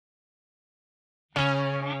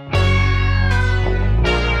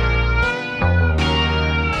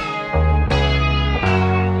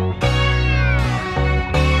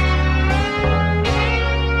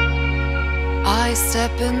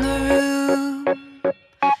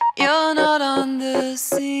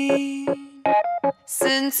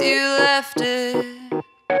since you left it.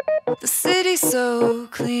 The city's so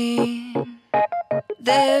clean,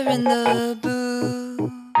 there in the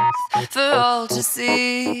booth for all to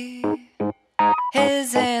see.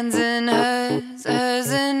 His hands in hers,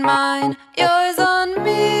 hers in mine, yours on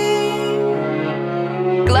me.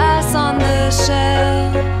 Glass on the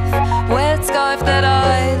shelf, wet scarf that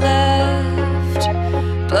I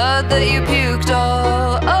left, blood that you puked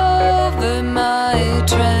all over my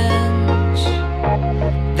trench.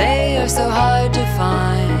 They are so hard to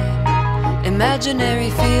find, imaginary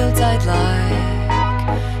fields I'd like